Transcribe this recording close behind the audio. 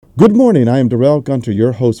Good morning. I am Darrell Gunter,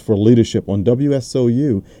 your host for Leadership on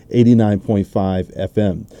WSOU 89.5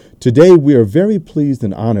 FM. Today, we are very pleased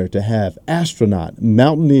and honored to have astronaut,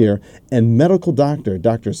 mountaineer, and medical doctor,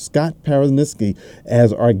 Dr. Scott Parazynski,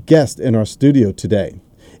 as our guest in our studio today.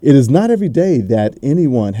 It is not every day that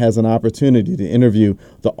anyone has an opportunity to interview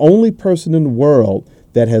the only person in the world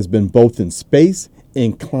that has been both in space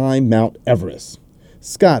and climbed Mount Everest.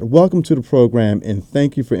 Scott, welcome to the program, and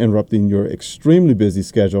thank you for interrupting your extremely busy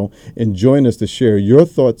schedule and joining us to share your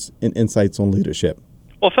thoughts and insights on leadership.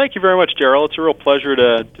 Well, thank you very much, Darrell. It's a real pleasure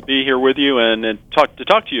to be here with you and talk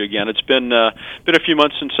to you again. It's been a few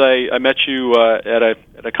months since I met you at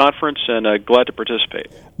a conference, and glad to participate.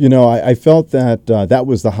 You know, I felt that that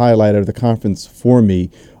was the highlight of the conference for me,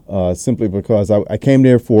 simply because I came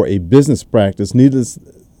there for a business practice.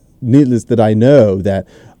 Needless that I know that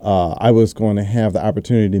I was going to have the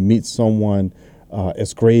opportunity to meet someone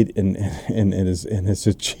as great in his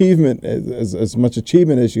achievement, as much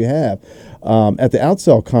achievement as you have. At the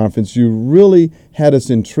Outsell conference, you really had us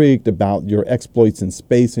intrigued about your exploits in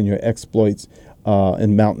space and your exploits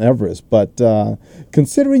in Mount Everest. But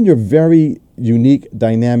considering your very unique,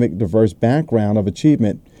 dynamic, diverse background of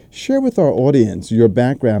achievement, share with our audience your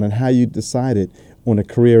background and how you decided on a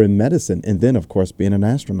career in medicine and then, of course, being an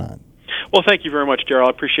astronaut. Well, thank you very much, Darrell.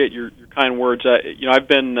 I appreciate your kind words. I've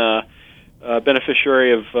been a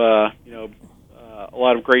beneficiary of a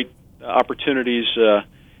lot of great opportunities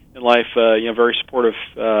in life. Very supportive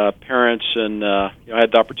parents, and I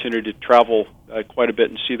had the opportunity to travel quite a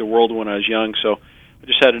bit and see the world when I was young. So I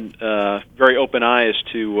just had very open eyes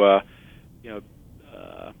to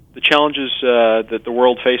the challenges that the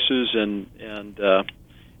world faces,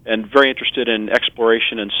 and very interested in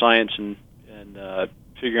exploration and science and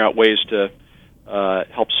figuring out ways to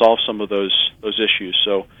help solve some of those issues.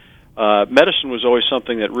 So medicine was always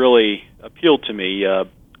something that really appealed to me.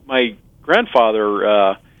 My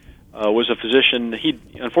grandfather was a physician. He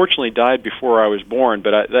unfortunately died before I was born,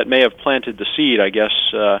 but that may have planted the seed, I guess,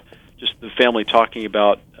 just the family talking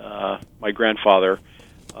about my grandfather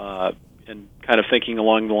and kind of thinking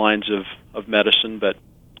along the lines of medicine. But,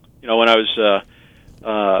 when I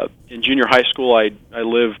was in junior high school, I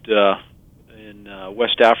lived in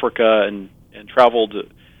West Africa and traveled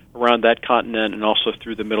around that continent and also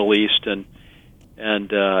through the Middle East, and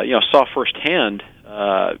saw firsthand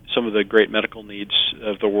some of the great medical needs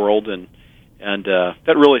of the world, and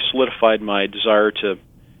that really solidified my desire to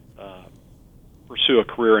pursue a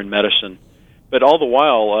career in medicine. But all the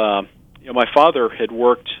while, my father had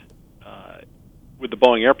worked with the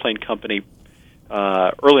Boeing Airplane Company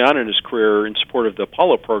early on in his career in support of the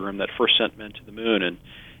Apollo program that first sent men to the moon, and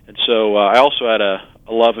so I also had a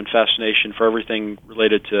love and fascination for everything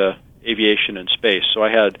related to aviation and space. So I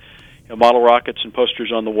had model rockets and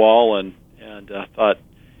posters on the wall, and thought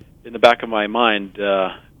in the back of my mind,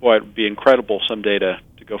 boy, it would be incredible someday to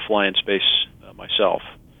go fly in space myself.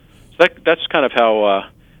 So that's kind of how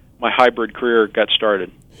my hybrid career got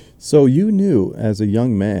started. So you knew as a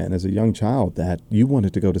young man, as a young child, that you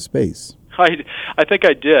wanted to go to space. I think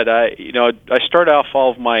I did. I started off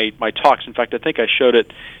all of my talks. In fact, I think I showed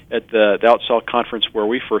it at the Outsell conference where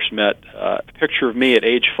we first met. A picture of me at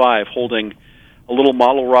age 5 holding a little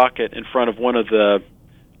model rocket in front of one of the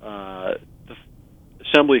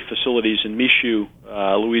assembly facilities in Michoud,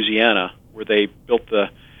 Louisiana, where they built the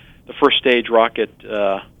first stage rocket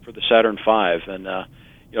for the Saturn V. And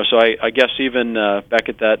so I guess even back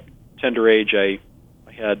at that tender age, I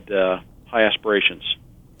had high aspirations.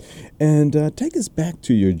 And take us back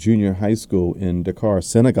to your junior high school in Dakar,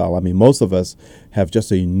 Senegal. I mean, most of us have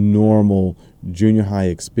just a normal junior high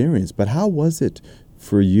experience, but how was it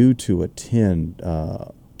for you to attend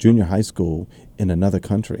junior high school in another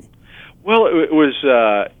country? Well, it was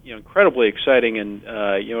incredibly exciting and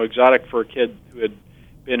exotic for a kid who had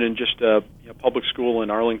been in just a public school in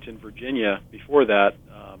Arlington, Virginia before that.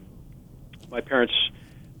 My parents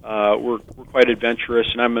were quite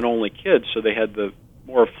adventurous, and I'm an only kid, so they had the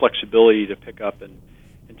more flexibility to pick up and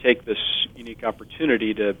take this unique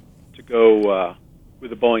opportunity to go with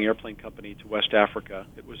the Boeing Airplane Company to West Africa.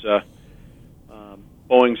 It was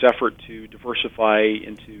Boeing's effort to diversify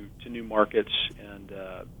into new markets, and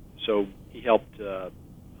so he helped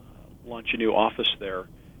launch a new office there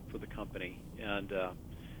for the company. And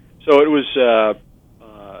so it was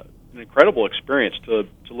an incredible experience to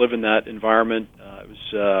live in that environment. It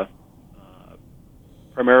was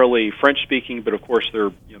primarily French-speaking, but of course there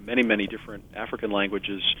are many different African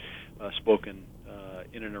languages spoken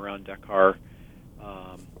in and around Dakar.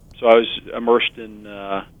 So I was immersed in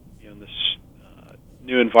this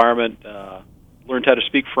new environment. Learned how to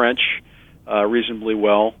speak French reasonably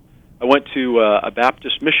well. I went to a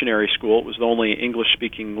Baptist missionary school. It was the only English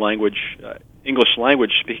language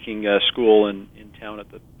speaking school in town at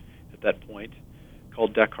that point,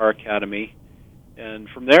 called Dakar Academy. And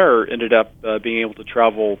from there, ended up being able to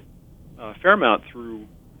travel a fair amount through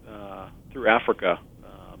Africa,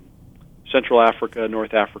 Central Africa,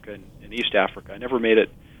 North Africa, and East Africa. I never made it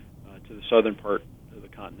to the southern part of the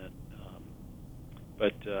continent,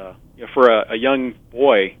 but for a young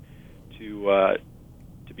boy to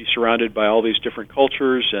be surrounded by all these different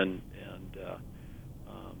cultures and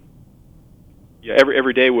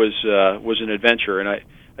every day was an adventure, and I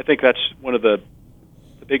think that's one of the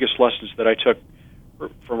biggest lessons that I took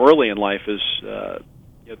from early in life is the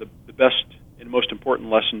best and most important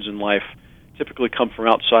lessons in life typically come from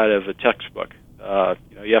outside of a textbook.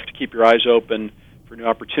 You have to keep your eyes open for new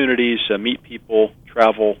opportunities, meet people,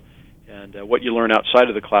 travel, and what you learn outside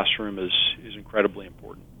of the classroom is incredibly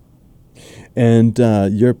important. And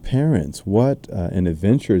your parents, what an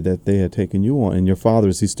adventure that they had taken you on. And your father,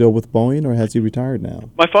 is he still with Boeing, or has he retired now?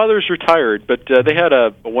 My father's retired, but they had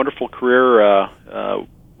a wonderful career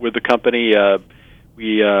with the company.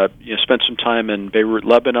 We spent some time in Beirut,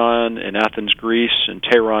 Lebanon, in Athens, Greece, and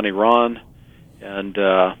Tehran, Iran. And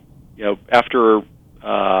after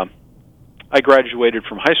I graduated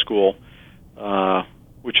from high school,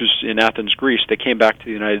 which was in Athens, Greece, they came back to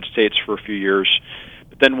the United States for a few years,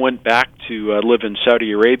 but then went back to live in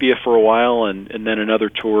Saudi Arabia for a while, and then another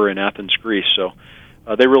tour in Athens, Greece. So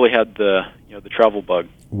they really had the travel bug.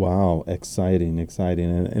 Wow, exciting,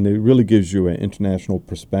 and it really gives you an international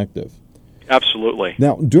perspective. Absolutely.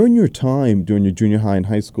 Now, during your time, during your junior high and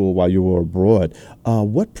high school while you were abroad,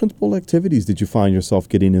 what principal activities did you find yourself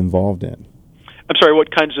getting involved in? I'm sorry,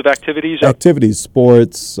 what kinds of activities? Activities,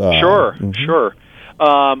 sports. Sure.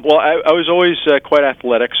 Well, I was always quite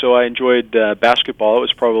athletic, so I enjoyed basketball. It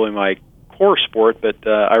was probably my core sport, but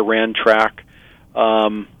I ran track.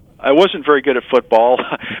 I wasn't very good at football.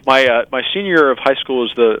 My senior year of high school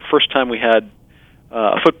was the first time we had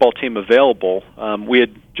a football team available. We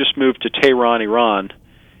had just moved to Tehran, Iran.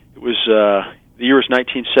 It was the year was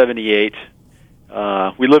 1978.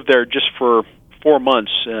 We lived there just for 4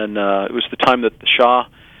 months, and it was the time that the Shah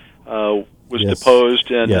was deposed,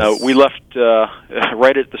 and we left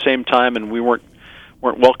right at the same time, and we weren't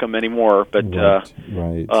welcome anymore. But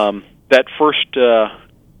that first,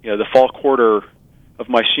 the fall quarter of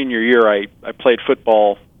my senior year, I played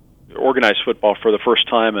football, organized football for the first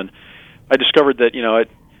time, and I discovered that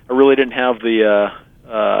I really didn't have the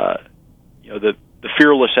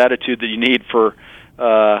fearless attitude that you need for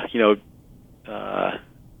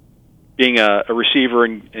being a receiver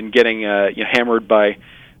and getting hammered by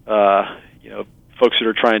folks that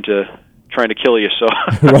are trying to kill you. So,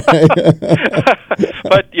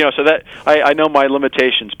 but so that I know my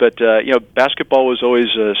limitations. But basketball was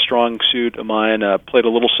always a strong suit of mine. Played a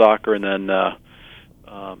little soccer, and then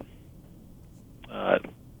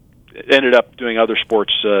ended up doing other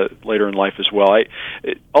sports later in life as well.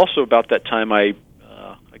 Also about that time, I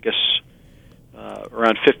guess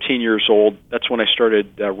around 15 years old, that's when I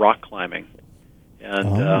started rock climbing, and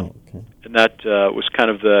that was kind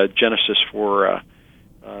of the genesis for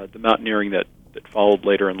the mountaineering that followed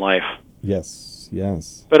later in life. Yes.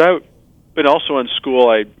 But also in school,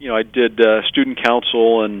 I did student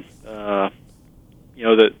council and the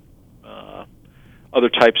other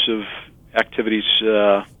types of activities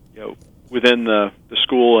within the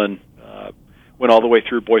school, and went all the way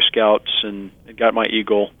through Boy Scouts and got my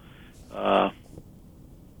Eagle.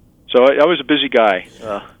 So I was a busy guy.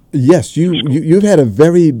 Yes, you've had a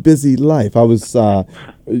very busy life. I was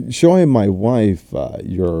showing my wife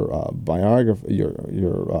your biography, your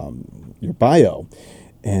bio,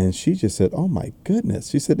 and she just said, "Oh my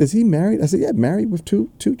goodness!" She said, "Is he married?" I said, "Yeah, married with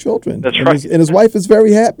two children." That's and right. And his wife is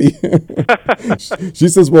very happy. She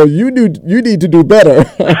says, "Well, you need to do better."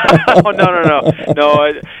 Oh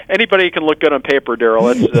no! Anybody can look good on paper,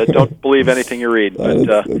 Daryl. Don't believe anything you read. But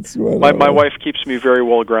that's right. My wife keeps me very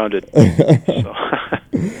well grounded. So.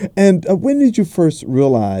 And when did you first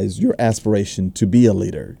realize your aspiration to be a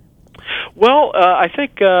leader? Well, I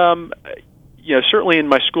think certainly in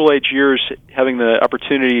my school age years, having the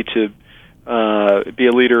opportunity to be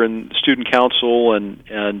a leader in student council and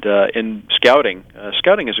in scouting.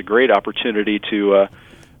 Scouting is a great opportunity to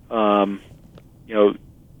go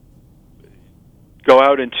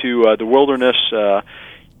out into the wilderness,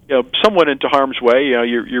 somewhat into harm's way.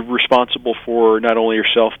 You're responsible for not only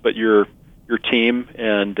yourself but your team,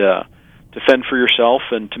 and to fend for yourself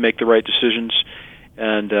and to make the right decisions.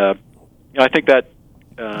 And I think that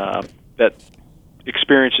that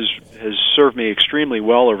experience has served me extremely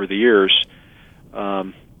well over the years.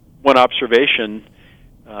 One observation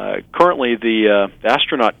currently, the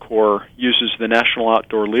Astronaut Corps uses the National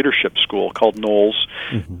Outdoor Leadership School, called NOLS,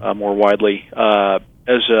 more widely,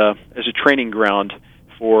 as a training ground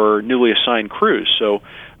for newly assigned crews. So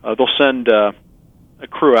they'll send a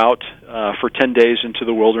crew out for 10 days into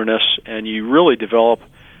the wilderness, and you really develop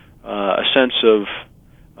a sense of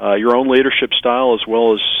your own leadership style as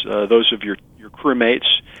well as those of your crewmates,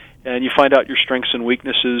 and you find out your strengths and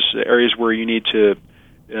weaknesses, areas where you need to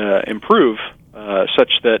improve,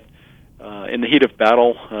 such that in the heat of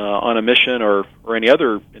battle, on a mission or any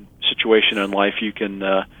other situation in life, you can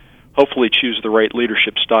hopefully choose the right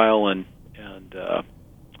leadership style and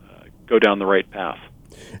go down the right path.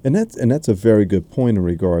 And that's a very good point in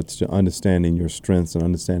regards to understanding your strengths and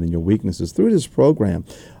understanding your weaknesses. Through this program,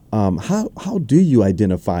 how do you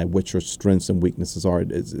identify what your strengths and weaknesses are?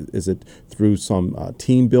 Is it through some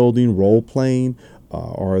team building, role playing?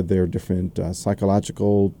 Are there different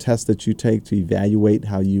psychological tests that you take to evaluate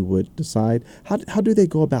how you would decide? How do they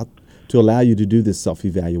go about to allow you to do this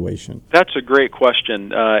self-evaluation? That's a great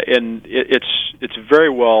question, and it's very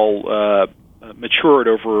well matured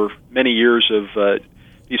over many years of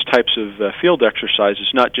these types of field exercises,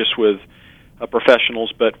 not just with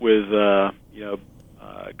professionals, but with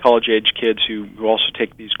college-age kids who also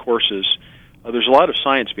take these courses. There's a lot of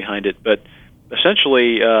science behind it, but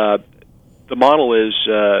essentially the model is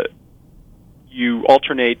you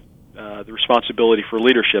alternate the responsibility for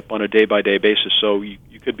leadership on a day-by-day basis. So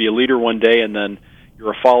you could be a leader one day, and then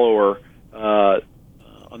you're a follower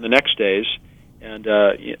on the next days, and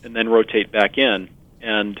then rotate back in.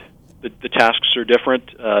 And the tasks are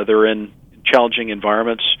different. They're in challenging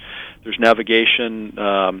environments. There's navigation,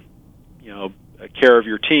 care of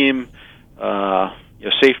your team,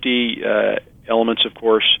 safety elements, of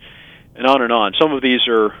course, and on and on. Some of these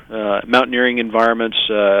are mountaineering environments,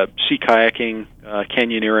 sea kayaking,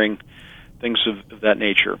 canyoneering, things of that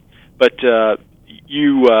nature. But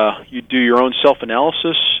you do your own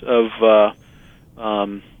self-analysis of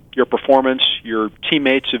your performance. Your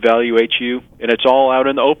teammates evaluate you, and it's all out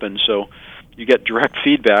in the open, so you get direct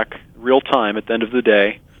feedback, real time, at the end of the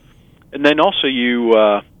day. And then also you,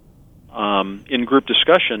 in group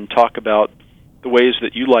discussion, talk about the ways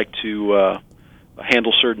that you like to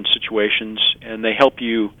handle certain situations, and they help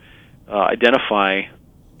you identify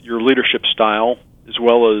your leadership style as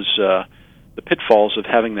well as the pitfalls of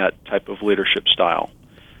having that type of leadership style.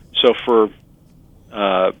 So for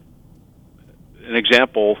an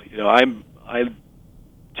example, I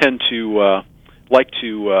tend to like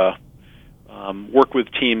to work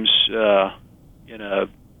with teams in a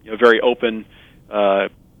very open,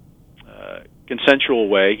 consensual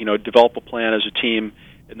way. Develop a plan as a team,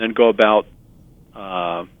 and then go about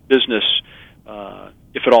business,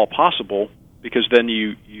 if at all possible, because then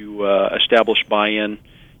you establish buy-in.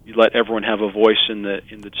 You let everyone have a voice in the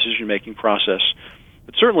decision-making process.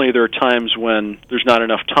 But certainly there are times when there's not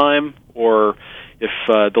enough time, or if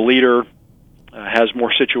the leader has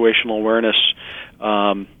more situational awareness,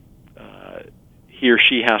 he or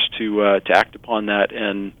she has to act upon that,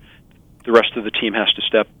 and the rest of the team has to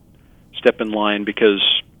step in line, because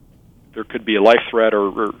there could be a life threat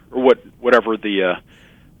or whatever the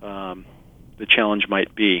challenge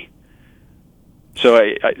might be. So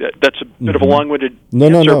that's a bit of a long-winded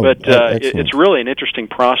answer, but it's really an interesting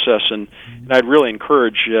process, and I'd really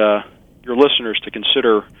encourage your listeners to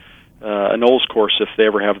consider a NOLS course if they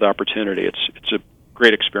ever have the opportunity. It's a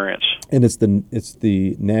great experience. And it's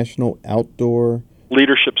the National Outdoor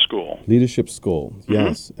Leadership School. Leadership School.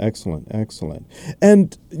 Yes, excellent.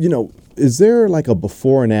 And is there like a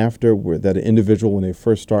before and after that an individual, when they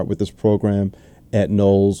first start with this program at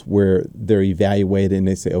NOLS, where they're evaluated and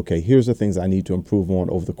they say, okay, here's the things I need to improve on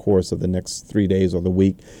over the course of the next 3 days or the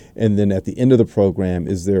week, and then at the end of the program,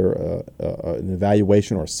 is there an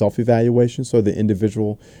evaluation or self-evaluation so the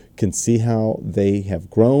individual can see how they have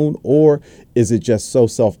grown, or is it just so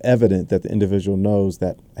self-evident that the individual knows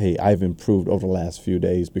that, hey, I've improved over the last few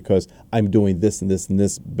days because I'm doing this and this and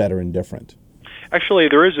this better and different? Actually,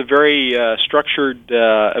 there is a very structured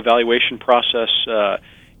evaluation process.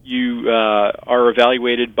 You are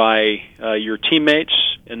evaluated by your teammates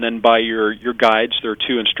and then by your guides. There are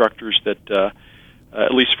two instructors that,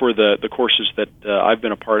 at least for the courses that I've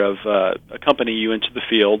been a part of, accompany you into the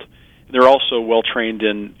field. And they're also well trained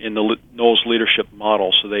in the NOLS leadership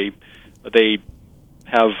model, so they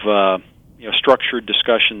have structured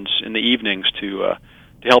discussions in the evenings to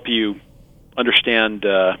help you understand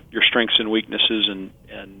your strengths and weaknesses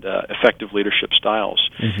and effective leadership styles.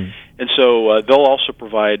 And so they'll also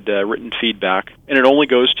provide written feedback, and it only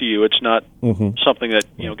goes to you. It's not something that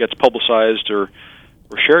gets publicized or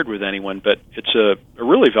shared with anyone, but it's a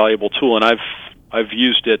really valuable tool, and I've I've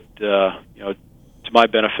used it to my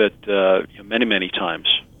benefit many times.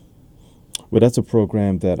 Well, that's a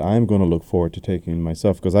program that I'm going to look forward to taking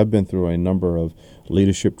myself, because I've been through a number of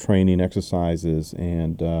leadership training exercises,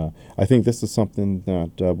 and I think this is something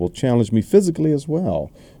that will challenge me physically as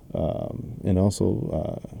well, and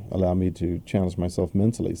also allow me to challenge myself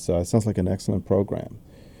mentally. So it sounds like an excellent program.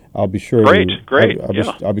 I'll be sure. Great.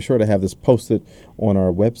 I'll be sure to have this posted on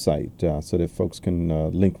our website so that folks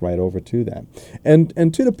can link right over to that.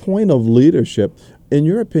 And to the point of leadership, in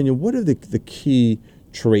your opinion, what are the key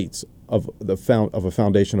traits of a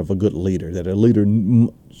foundation of a good leader that a leader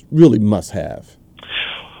really must have?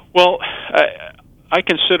 Well, I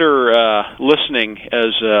consider listening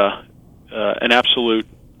as an absolute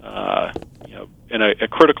and a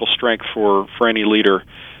critical strength for any leader,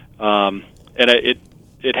 and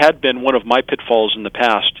it had been one of my pitfalls in the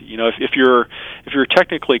past. If you're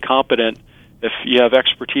technically competent, if you have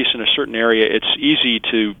expertise in a certain area, it's easy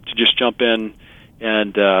to just jump in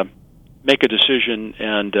and make a decision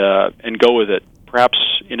and go with it. Perhaps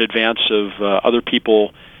in advance of other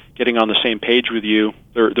people getting on the same page with you.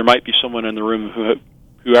 There might be someone in the room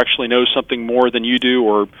who actually knows something more than you do,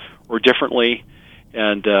 or differently.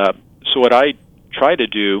 And so what I try to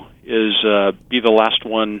do is be the last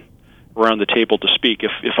one around the table to speak.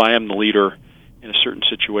 If I am the leader in a certain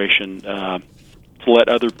situation, to let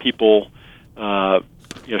other people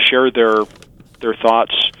share their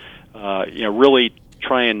thoughts. Really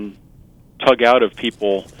try and tug out of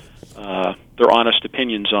people their honest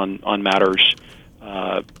opinions on matters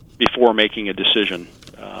before making a decision.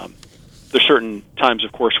 There's certain times,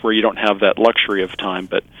 of course, where you don't have that luxury of time,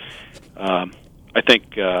 but I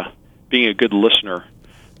think being a good listener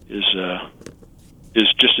is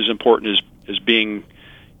just as important as being,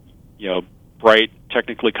 bright,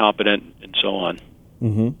 technically competent, and so on.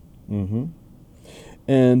 Mm-hmm. Mm-hmm.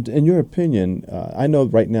 And in your opinion, I know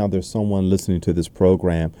right now there's someone listening to this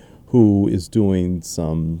program who is doing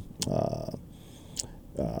some.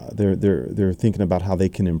 They're thinking about how they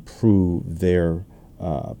can improve their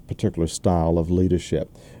particular style of leadership.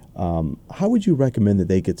 How would you recommend that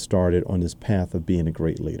they get started on this path of being a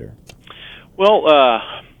great leader? Well,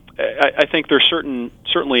 I think there's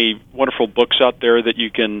certainly wonderful books out there that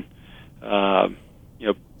you can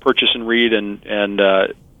purchase and read and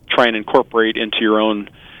try and incorporate into your own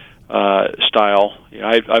style.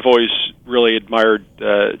 I've always really admired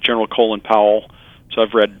General Colin Powell, so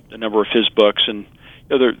I've read a number of his books, and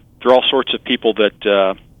there are all sorts of people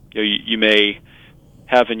that you may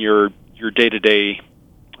have in your day-to-day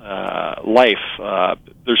life.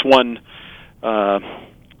 There's one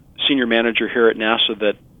senior manager here at NASA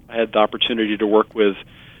that I had the opportunity to work with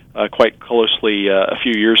quite closely a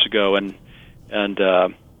few years ago, and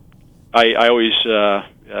I always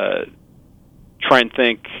try and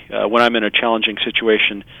think when I'm in a challenging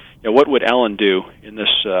situation, what would Alan do in this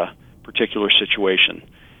particular situation?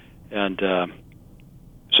 And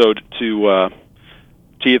so to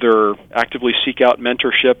either actively seek out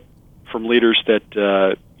mentorship from leaders that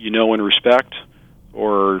and respect,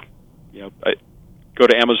 or go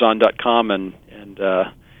to Amazon.com and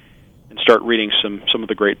start reading some of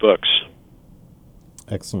the great books.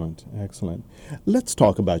 Excellent. Let's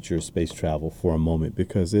talk about your space travel for a moment,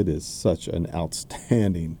 because it is such an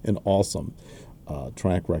outstanding and awesome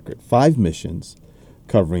track record. 5 missions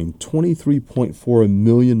covering 23.4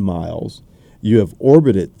 million miles. You have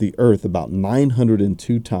orbited the Earth about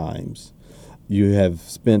 902 times. You have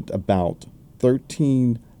spent about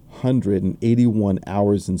 1,381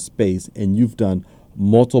 hours in space, and you've done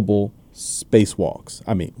multiple spacewalks.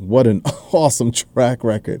 I mean, what an awesome track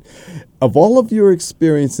record. Of all of your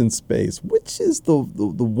experience in space, which is the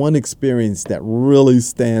one experience that really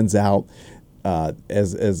stands out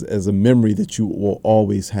as a memory that you will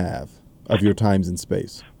always have of your times in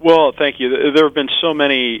space? Well, thank you. There have been so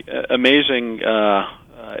many amazing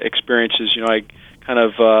experiences. I kind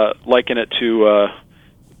of liken it to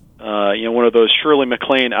one of those Shirley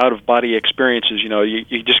MacLaine out-of-body experiences.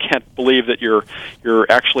 You just can't believe that you're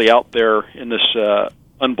actually out there in this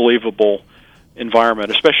unbelievable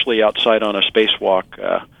environment, especially outside on a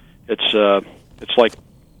spacewalk. It's like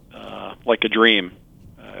a dream,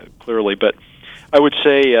 clearly. But I would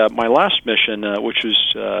say my last mission, which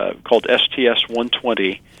was called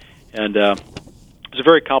STS-120, and it was a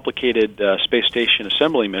very complicated space station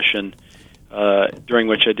assembly mission during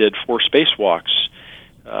which I did 4 spacewalks.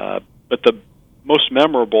 But the most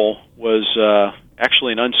memorable was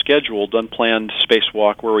actually an unscheduled, unplanned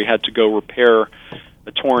spacewalk where we had to go repair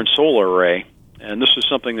a torn solar array. And this was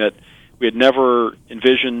something that we had never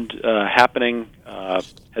envisioned happening,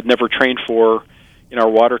 had never trained for in our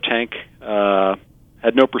water tank,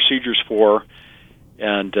 had no procedures for.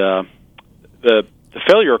 And the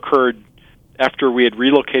failure occurred after we had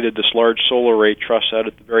relocated this large solar array truss out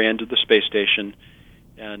at the very end of the space station,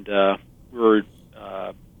 and we were,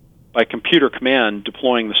 by computer command,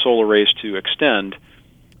 deploying the solar arrays to extend.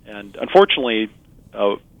 And unfortunately,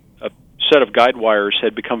 a set of guide wires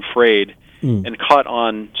had become frayed and caught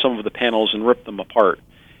on some of the panels and ripped them apart.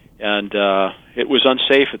 And it was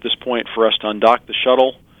unsafe at this point for us to undock the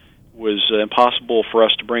shuttle. It was impossible for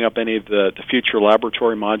us to bring up any of the future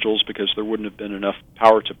laboratory modules because there wouldn't have been enough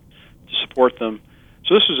power to support them.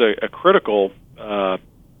 So this is a critical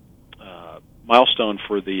milestone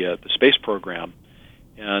for the space program.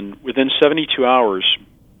 And within 72 hours,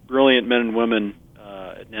 brilliant men and women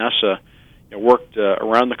at NASA worked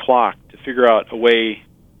around the clock to figure out a way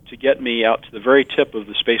to get me out to the very tip of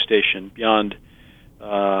the space station beyond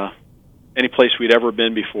any place we'd ever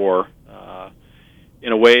been before,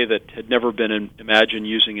 in a way that had never been imagined,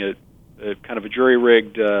 using a kind of a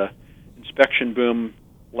jury-rigged inspection boom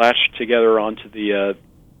latched together onto the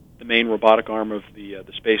main robotic arm of the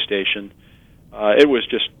space station. It was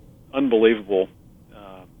just unbelievable.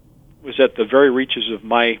 It was at the very reaches of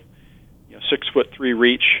my 6'3"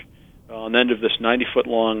 reach on the end of this 90-foot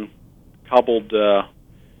long cobbled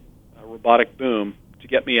robotic boom to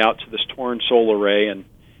get me out to this torn solar array, and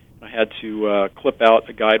I had to clip out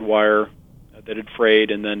a guide wire that had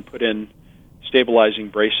frayed and then put in stabilizing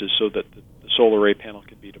braces so that the solar array panel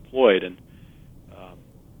could be deployed. And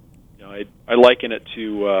I liken it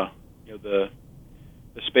to the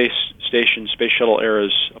space station, space shuttle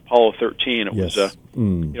era's Apollo 13. It Yes. was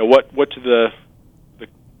what do the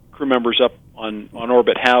crew members up on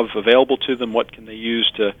orbit have available to them? What can they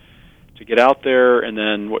use to get out there, and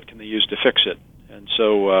then what can they use to fix it? And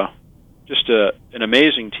so just an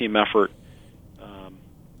amazing team effort,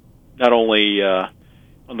 not only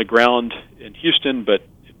on the ground in Houston, but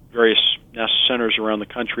at various NASA centers around the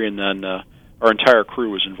country, and then our entire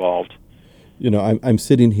crew was involved. I'm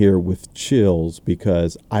sitting here with chills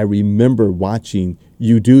because I remember watching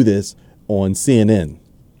you do this on CNN.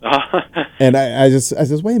 And I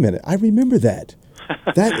just wait a minute, I remember that.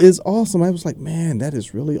 That is awesome. I was like, man, that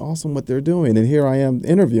is really awesome what they're doing. And here I am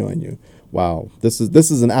interviewing you. Wow, this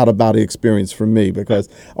is an out-of-body experience for me, because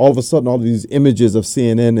all of a sudden all these images of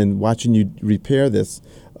CNN and watching you repair this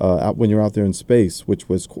out when you're out there in space, which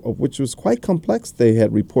was quite complex, they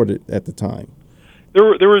had reported at the time. There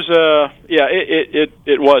was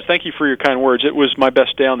it was. Thank you for your kind words. It was my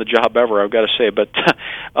best day on the job ever, I've got to say. But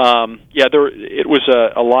it was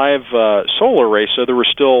a live solar array, so there was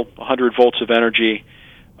still 100 volts of energy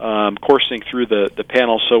coursing through the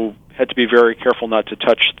panel. So had to be very careful not to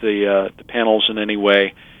touch the panels in any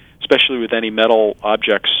way, especially with any metal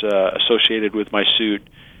objects associated with my suit.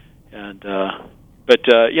 And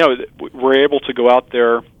we're able to go out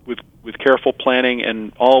there with careful planning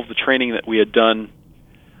and all of the training that we had done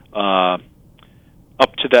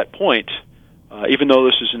up to that point, even though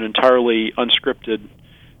this is an entirely unscripted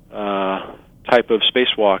type of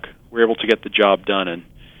spacewalk, we're able to get the job done, and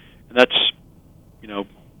that's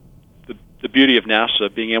the beauty of NASA,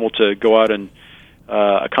 being able to go out and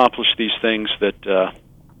accomplish these things that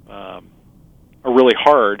are really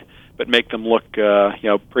hard, but make them look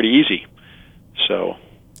pretty easy. So.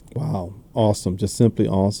 Wow, awesome! Just simply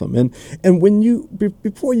awesome. And when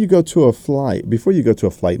before you go to a flight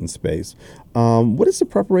in space, what is the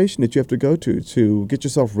preparation that you have to go to get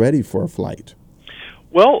yourself ready for a flight?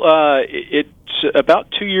 Well, it's about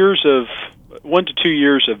 1 to 2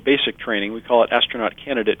 years of basic training. We call it astronaut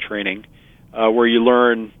candidate training, where you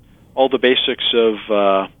learn all the basics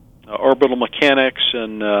of orbital mechanics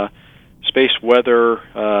and space weather,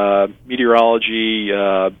 meteorology,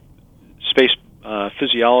 space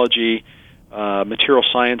physiology, material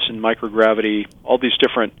science and microgravity, all these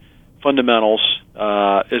different fundamentals,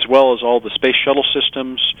 as well as all the space shuttle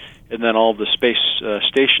systems and then all the space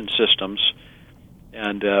station systems.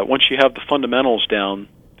 And once you have the fundamentals down,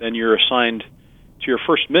 then you're assigned to your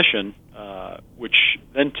first mission, which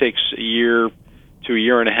then takes a year to a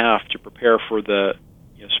year and a half to prepare for the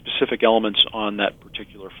specific elements on that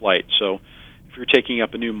particular flight. So if you're taking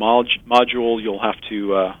up a new module, you'll have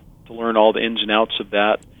to learn all the ins and outs of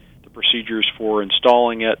that, the procedures for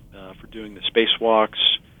installing it, for doing the spacewalks,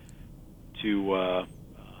 to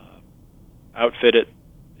outfit it,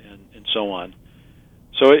 and so on.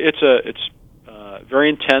 So it's a very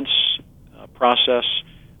intense process,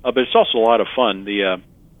 but it's also a lot of fun. The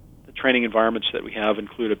training environments that we have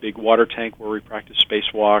include a big water tank where we practice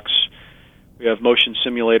spacewalks. We have motion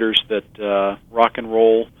simulators that rock and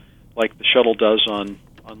roll like the shuttle does on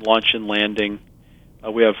launch and landing.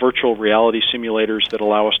 We have virtual reality simulators that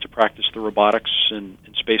allow us to practice the robotics and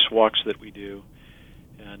spacewalks that we do.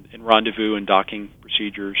 and rendezvous and docking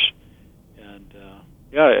procedures. And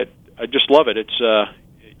yeah, I just love it.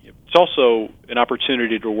 It's also an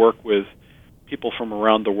opportunity to work with people from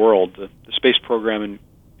around the world. The space program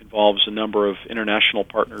involves a number of international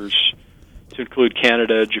partners, to include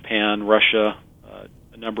Canada, Japan, Russia,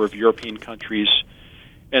 a number of European countries,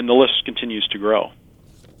 and the list continues to grow.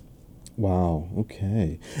 Wow.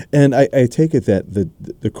 Okay. And I take it that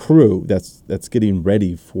the crew that's getting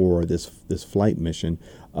ready for this flight mission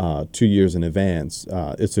 2 years in advance.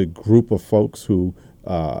 It's a group of folks who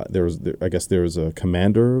I guess there's a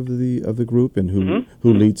commander of the group and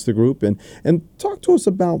who leads the group, and talk to us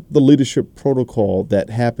about the leadership protocol that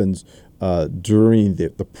happens during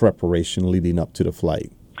the preparation leading up to the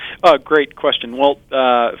flight. Great question. Well,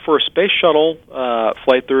 for a space shuttle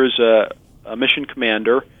flight, there is a mission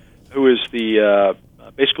commander who is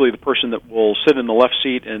basically the person that will sit in the left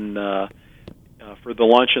seat and for the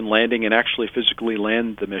launch and landing and actually physically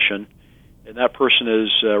land the mission. And that person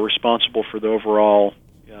is responsible for the overall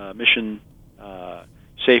mission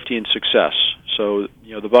safety and success. So,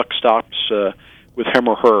 the buck stops with him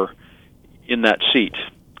or her in that seat.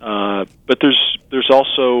 But there's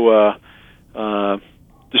also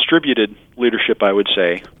distributed leadership, I would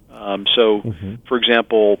say. For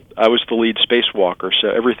example, I was the lead spacewalker, so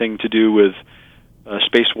everything to do with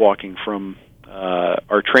spacewalking, from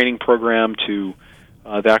our training program to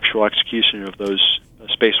the actual execution of those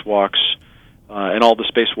spacewalks, and all the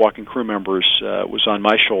spacewalking crew members was on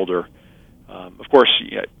my shoulder. Of course,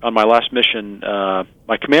 on my last mission,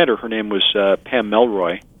 my commander, her name was Pam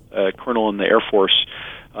Melroy, a colonel in the Air Force.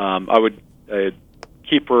 I would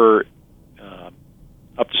keep her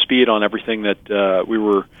up to speed on everything that we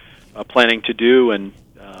were planning to do, and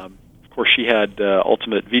of course, she had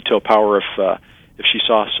ultimate veto power if she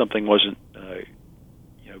saw something wasn't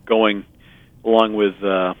going along with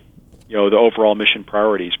the overall mission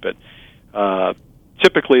priorities. But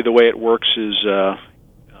typically, the way it works is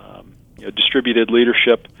distributed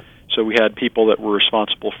leadership. So we had people that were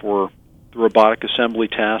responsible for the robotic assembly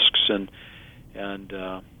tasks, and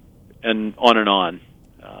on and on.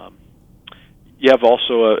 You have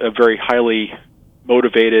also a very highly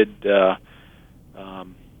motivated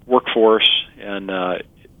workforce, and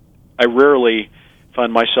I rarely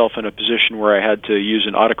found myself in a position where I had to use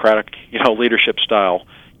an autocratic, leadership style.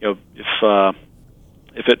 If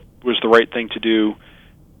it was the right thing to do,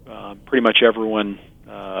 pretty much everyone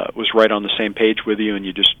was right on the same page with you, and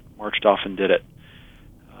you just marched off and did it.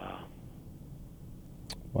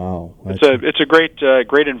 Wow, it's a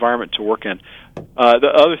great environment to work in.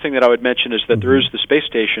 The other thing that I would mention is that there is the space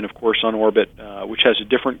station, of course, on orbit, which has a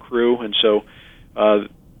different crew, and so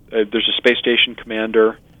there's a space station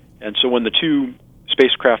commander, and so when the two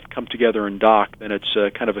spacecraft come together and dock, then it's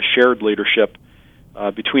kind of a shared leadership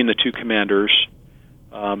between the two commanders,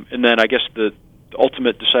 and then I guess the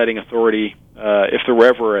ultimate deciding authority, if there were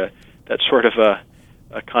ever that sort of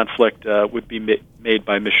a conflict, would be made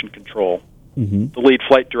by mission control. The lead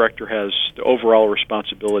flight director has the overall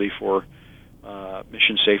responsibility for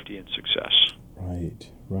mission safety and success.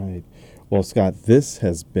 Right. Well, Scott, this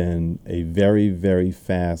has been a very, very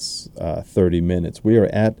fast 30 minutes. We are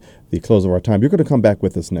at the close of our time. You're going to come back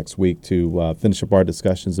with us next week to finish up our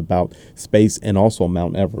discussions about space and also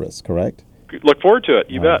Mount Everest, correct? Look forward to it.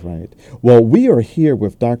 You bet. Right. Well, we are here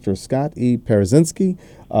with Dr. Scott E. Parazynski.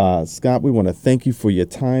 Scott, we want to thank you for your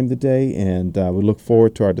time today, and we look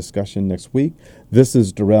forward to our discussion next week. This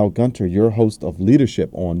is Darrell Gunter, your host of Leadership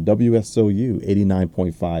on WSOU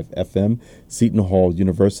 89.5 FM, Seton Hall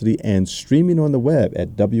University, and streaming on the web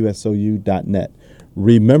at WSOU.net.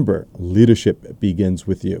 Remember, leadership begins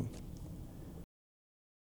with you.